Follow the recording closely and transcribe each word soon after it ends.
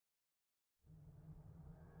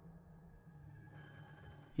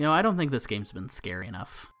You know, I don't think this game's been scary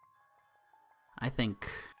enough. I think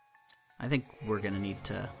we're gonna need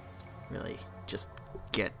to really just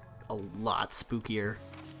get a lot spookier.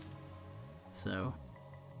 So,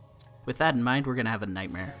 with that in mind, we're gonna have a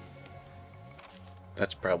nightmare.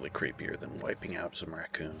 That's probably creepier than wiping out some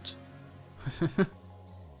raccoons.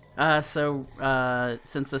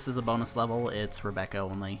 Since this is a bonus level, it's Rebecca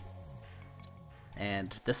only.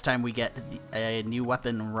 And this time we get a new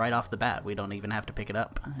weapon right off the bat. We don't even have to pick it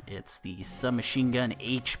up. It's the submachine gun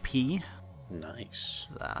HP. Nice.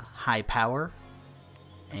 It's high power.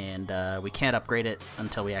 And we can't upgrade it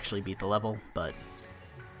until we actually beat the level, but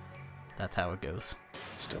that's how it goes.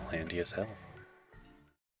 Still handy as hell.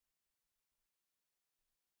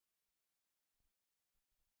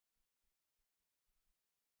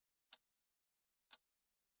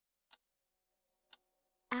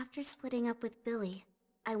 After splitting up with Billy,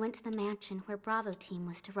 I went to the mansion where Bravo Team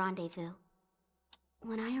was to rendezvous.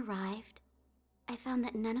 When I arrived, I found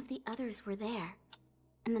that none of the others were there,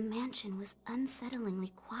 and the mansion was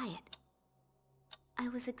unsettlingly quiet. I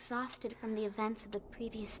was exhausted from the events of the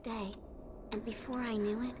previous day, and before I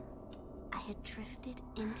knew it, I had drifted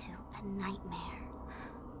into a nightmare.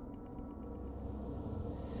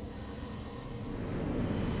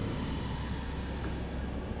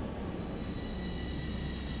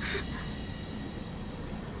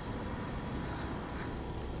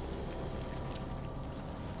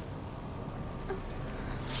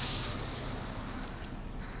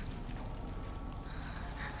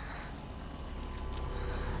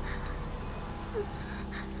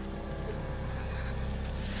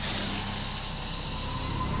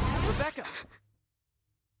 Rebecca!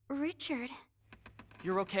 Richard,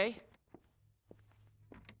 You're okay?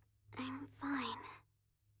 I'm fine.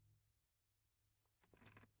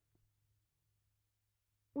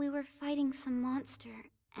 We were fighting some monster,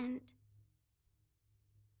 and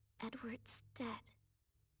Edward's dead.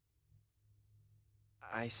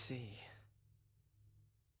 I see.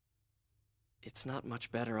 It's not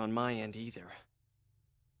much better on my end either.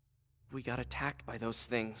 We got attacked by those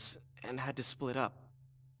things and had to split up.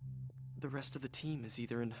 The rest of the team is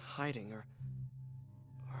either in hiding or...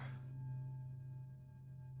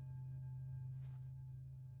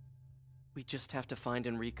 We just have to find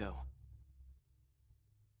Enrico.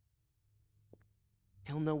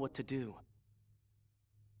 He'll know what to do.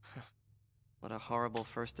 What a horrible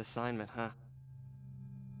first assignment, huh?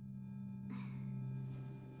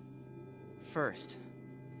 First,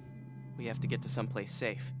 we have to get to someplace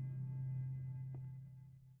safe.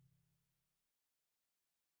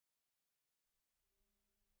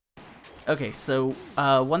 Okay, so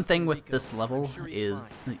one thing with this level is,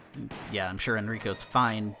 yeah, I'm sure Enrico's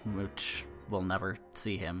fine, which we'll never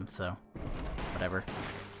see him, so whatever.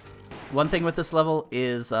 One thing with this level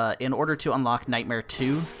is, in order to unlock Nightmare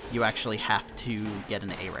 2, you actually have to get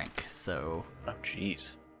an A rank, so... Oh,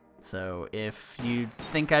 jeez. So, if you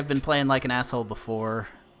think I've been playing like an asshole before...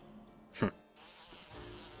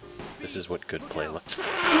 This is what good play looks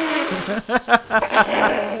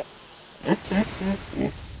like.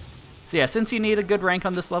 So yeah, since you need a good rank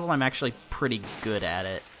on this level, I'm actually pretty good at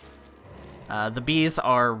it. The bees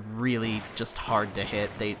are really just hard to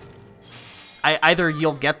hit. Either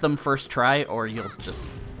you'll get them first try, or you'll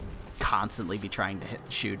just constantly be trying to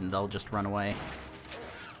shoot, and they'll just run away.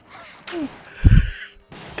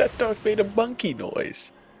 That dog made a monkey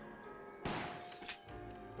noise.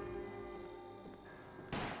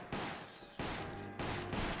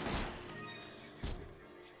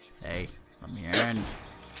 Hey, let me in.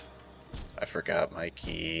 I forgot my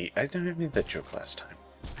key. I didn't make that joke last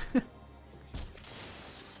time.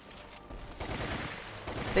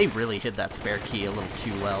 They really hid that spare key a little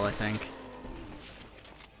too well, I think.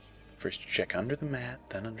 First you check under the mat,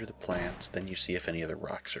 then under the plants, then you see if any of the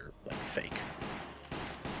rocks are, like, fake.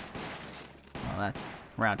 Well,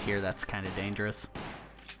 around here, that's kind of dangerous.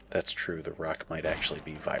 That's true, the rock might actually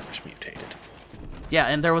be virus mutated. Yeah,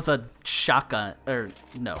 and there was a shotgun, or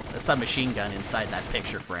no, a submachine gun inside that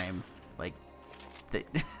picture frame. Like,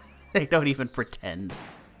 they don't even pretend.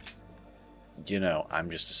 You know, I'm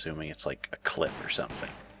just assuming it's like a clip or something.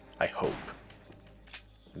 I hope.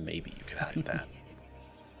 Maybe you could hide that.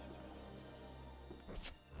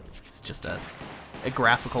 It's just a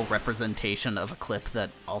graphical representation of a clip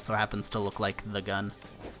that also happens to look like the gun.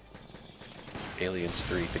 Aliens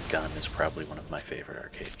 3, the gun is probably one of my favorite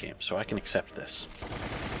arcade games, so I can accept this.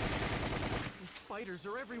 These spiders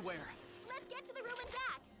are everywhere. Let's get to the room and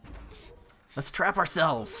back! Let's trap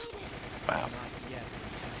ourselves! Wow.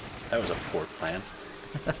 That was a poor plan.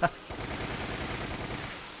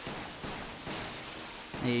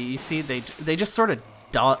 You see, they just sort of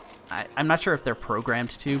I'm not sure if they're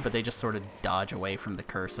programmed to, but they just sort of dodge away from the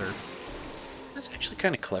cursor. That's actually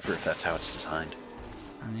kind of clever if that's how it's designed.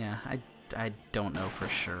 Yeah, I don't know for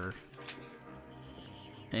sure.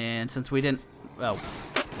 And since we didn't... Oh,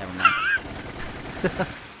 never mind.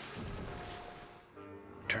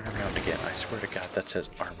 Turn around again. I swear to God, that says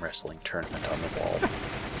arm wrestling tournament on the wall.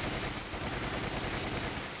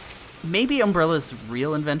 Maybe Umbrella's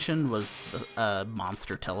real invention was the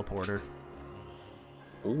monster teleporter.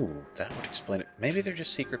 Ooh, that would explain it. Maybe they're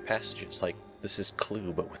just secret passages, like this is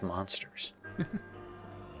Clue, but with monsters.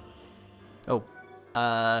 Oh,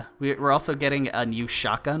 we're also getting a new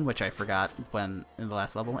shotgun, which I forgot when in the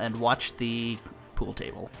last level, and watch the pool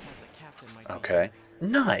table. Okay.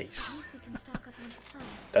 Nice! We can stock up on supplies.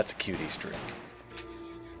 That's a cute Easter egg.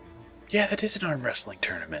 Yeah, that is an arm wrestling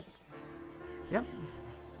tournament. Yep.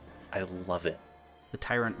 I love it. The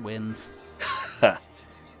tyrant wins. Ha!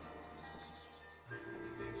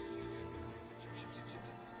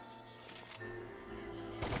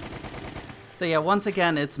 So yeah, once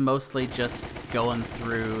again, it's mostly just going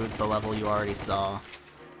through the level you already saw.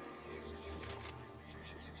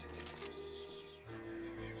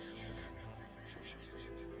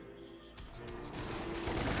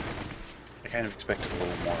 I kind of expected a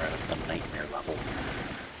little more out of the nightmare level.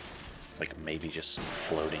 Like maybe just some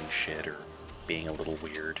floating shit or being a little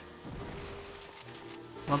weird.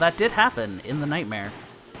 Well, that did happen in the nightmare.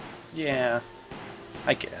 Yeah,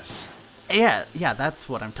 I guess. Yeah, that's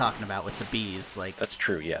what I'm talking about with the bees. Like, That's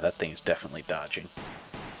true, yeah, that thing's definitely dodging.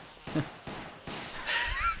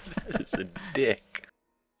 That is a dick.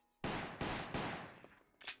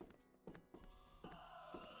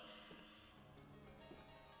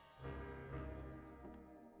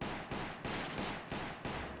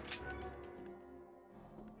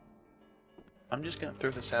 I'm just gonna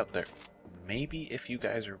throw this out there. Maybe if you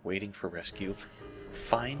guys are waiting for rescue,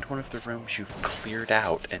 find one of the rooms you've cleared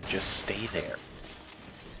out and just stay there.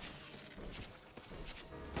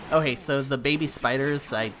 oh hey, so the baby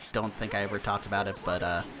spiders, I don't think I ever talked about it,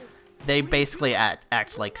 but they basically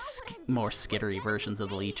act like more skittery versions of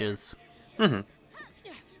the leeches. Mm-hmm.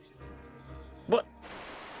 What?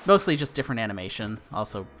 Mostly just different animation.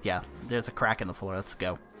 Also, yeah, there's a crack in the floor. Let's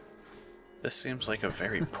go. This seems like a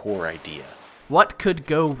very poor idea. What could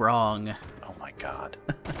go wrong? Oh my god.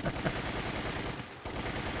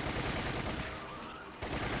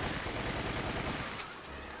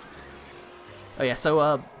 Oh yeah,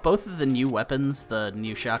 so both of the new weapons, the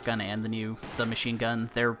new shotgun and the new submachine gun,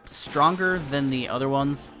 they're stronger than the other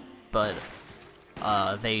ones, but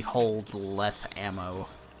they hold less ammo.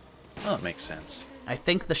 Oh, it makes sense. I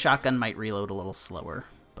think the shotgun might reload a little slower,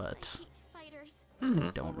 but Spiders.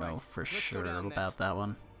 don't know for sure about that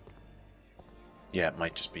one. Yeah, it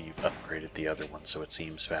might just be you've upgraded the other one so it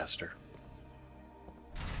seems faster.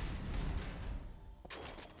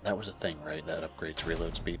 That was a thing, right? That upgrades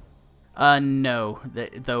reload speed? No,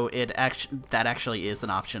 though that actually is an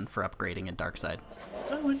option for upgrading in Darkside.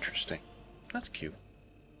 Oh, interesting. That's cute.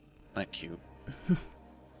 Not cute.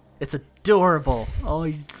 It's adorable. Oh,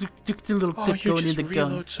 look the little clip you going in just the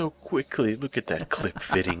reload gun. so quickly. Look at that clip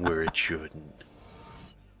fitting where it shouldn't.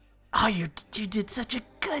 Oh, you did such a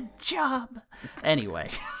good job. Anyway.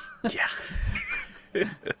 Yeah. That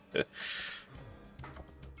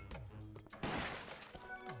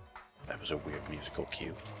was a weird musical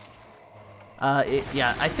cue.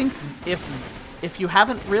 Yeah, I think if you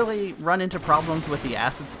haven't really run into problems with the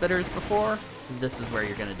acid spitters before, this is where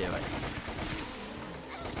you're gonna do it.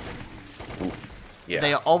 Oof. Yeah.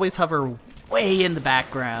 They always hover way in the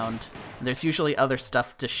background. And there's usually other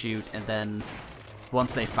stuff to shoot, and then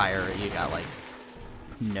once they fire it, you got like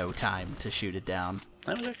no time to shoot it down.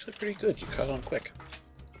 That was actually pretty good. You caught on quick.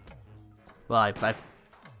 Well, I've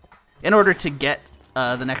in order to get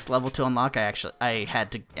the next level to unlock, I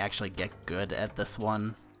had to actually get good at this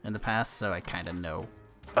one in the past, so I kind of know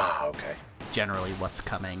Ah, okay. generally what's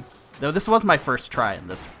coming. Though this was my first try in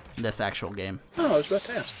this actual game. Oh, I was about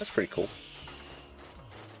to ask. That's pretty cool.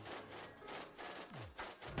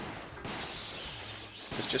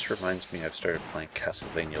 This just reminds me I've started playing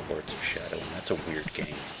Castlevania Lords of Shadow, and that's a weird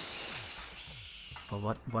game.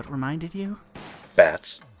 Well, what reminded you?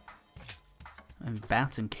 Bats. And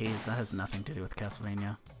bats and caves, that has nothing to do with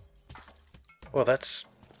Castlevania. Well, that's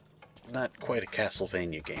not quite a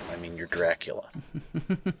Castlevania game. I mean, you're Dracula.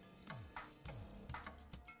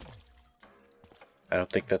 I don't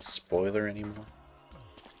think that's a spoiler anymore.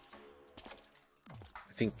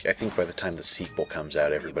 I think by the time the sequel comes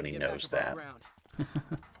out, everybody knows that.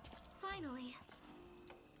 Finally.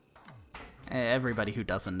 Everybody who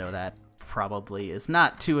doesn't know that probably is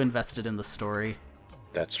not too invested in the story.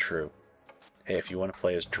 That's true. Hey, if you want to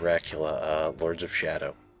play as Dracula, Lords of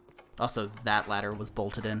Shadow. Also, that ladder was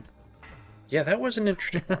bolted in. Yeah, that was an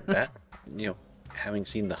interesting one. That, having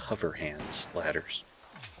seen the hover hands ladders.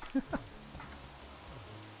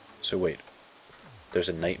 So wait, there's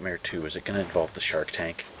a Nightmare 2. Is it going to involve the Shark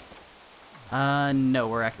Tank? No,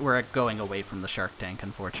 we're going away from the Shark Tank,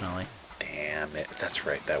 unfortunately. Damn it. That's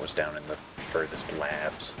right, that was down in the furthest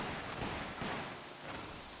labs.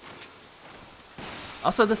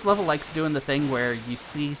 Also, this level likes doing the thing where you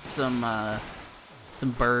see some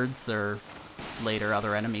birds or later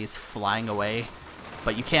other enemies flying away,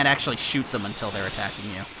 but you can't actually shoot them until they're attacking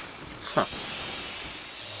you. Huh.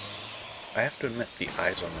 I have to admit, the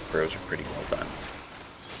eyes on the crows are pretty well done.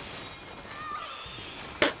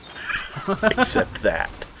 Except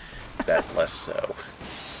that. That less so.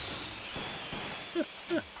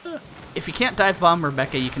 If you can't dive bomb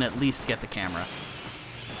Rebecca, you can at least get the camera.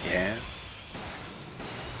 Yeah.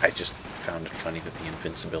 I just found it funny that the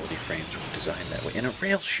invincibility frames were designed that way. In a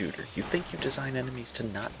rail shooter, you'd think you design enemies to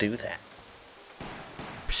not do that.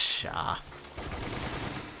 Pshaw.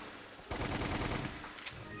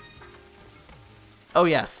 Oh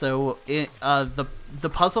yeah, so the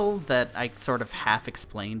puzzle that I sort of half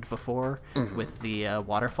explained before with the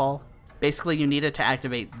waterfall, basically you needed to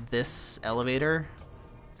activate this elevator,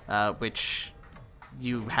 which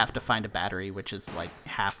you have to find a battery, which is like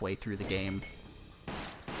halfway through the game.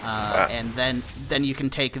 Wow. And then you can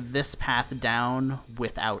take this path down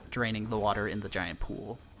without draining the water in the giant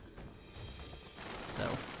pool.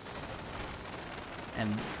 So,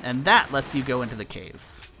 and that lets you go into the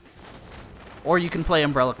caves. Or you can play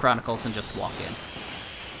Umbrella Chronicles and just walk in.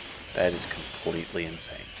 That is completely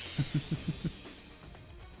insane.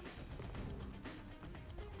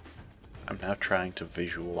 I'm now trying to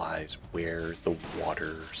visualize where the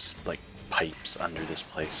water, pipes under this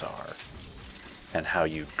place are. And how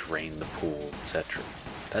you drain the pool, etc.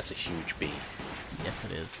 That's a huge beat. Yes,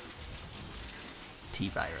 it is.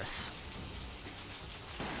 T-Virus.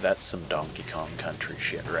 That's some Donkey Kong Country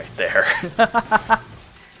shit right there.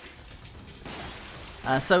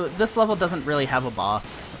 So this level doesn't really have a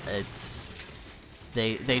boss.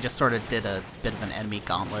 They just sort of did a bit of an enemy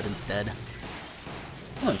gauntlet instead.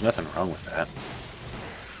 Well, there's nothing wrong with that.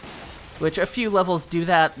 Which a few levels do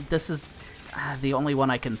that. This is the only one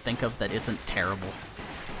I can think of that isn't terrible.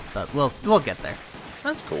 But we'll get there.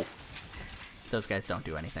 That's cool. Those guys don't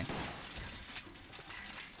do anything.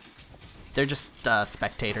 They're just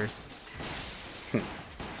spectators.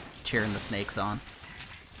 Cheering the snakes on.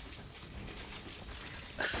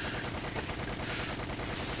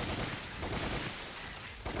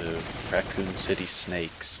 The Raccoon City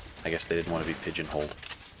Snakes. I guess they didn't want to be pigeonholed.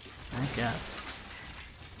 I guess.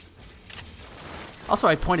 Also,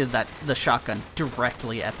 I pointed the shotgun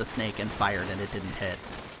directly at the snake and fired, and it didn't hit.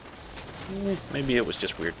 Maybe it was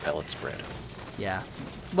just weird pellet spread. Yeah.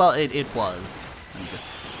 Well, it was. I'm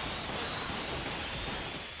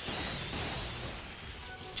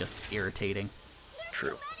just irritating.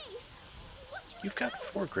 True. You've got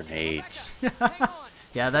 4 grenades.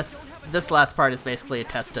 Yeah, this last part is basically a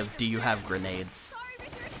test of, do you have grenades?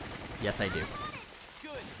 Yes, I do.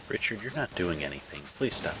 Richard, you're not doing anything.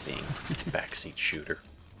 Please stop being backseat shooter.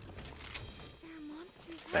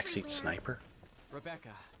 Backseat sniper? Rebecca,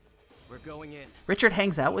 we're going in. Richard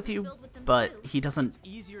hangs out with you, but he doesn't.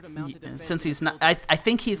 Since he's not, I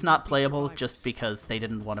think he's not playable just because they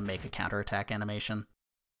didn't want to make a counterattack animation.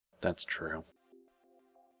 That's true.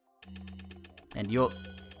 And you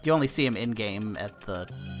only see him in game at the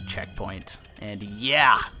checkpoint. And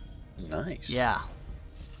yeah, Nice. yeah,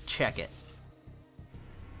 check it.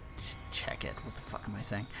 Check it. What the fuck am I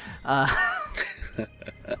saying?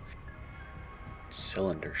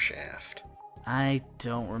 Cylinder shaft. I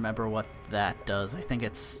don't remember what that does. I think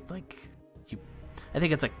it's like I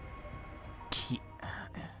think it's a key.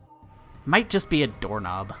 Might just be a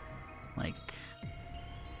doorknob. Like,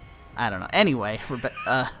 I don't know. Anyway,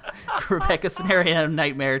 Rebecca Scenario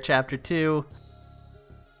Nightmare Chapter 2.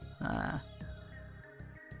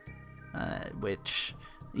 Which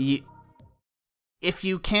if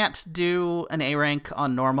you can't do an A rank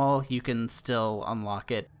on normal, you can still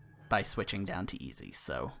unlock it by switching down to easy,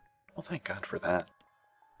 so. Well, thank God for that.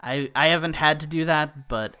 I haven't had to do that,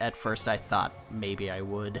 but at first I thought maybe I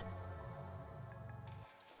would.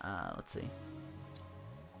 Let's see.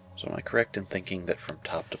 So am I correct in thinking that from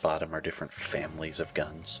top to bottom are different families of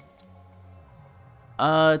guns?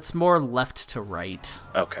 It's more left to right.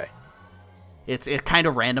 Okay. It kind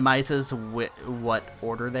of randomizes what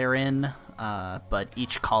order they're in, but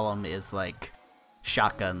each column is like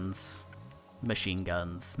shotguns, machine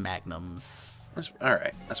guns, magnums.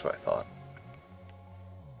 Alright, that's what I thought.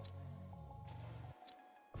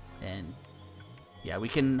 And yeah, we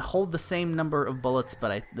can hold the same number of bullets,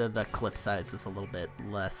 but the clip size is a little bit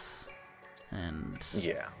less. And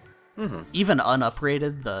Yeah. even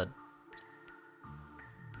unupgraded, the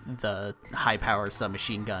high power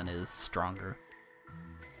submachine gun is stronger.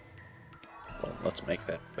 Well, let's make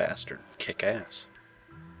that bastard kick ass.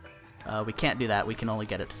 We can't do that. We can only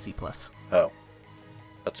get it to C+. Oh.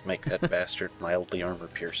 Let's make that bastard mildly armor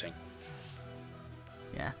piercing.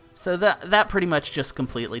 Yeah. So that pretty much just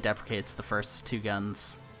completely deprecates the first 2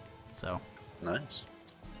 guns. So, Nice.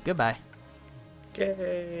 goodbye.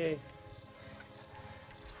 Yay!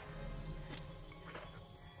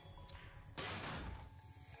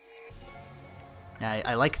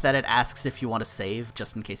 I like that it asks if you want to save,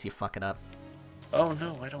 just in case you fuck it up. Oh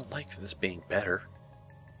no, I don't like this being better.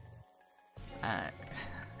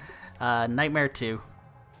 Nightmare 2.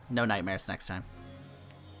 No nightmares next time.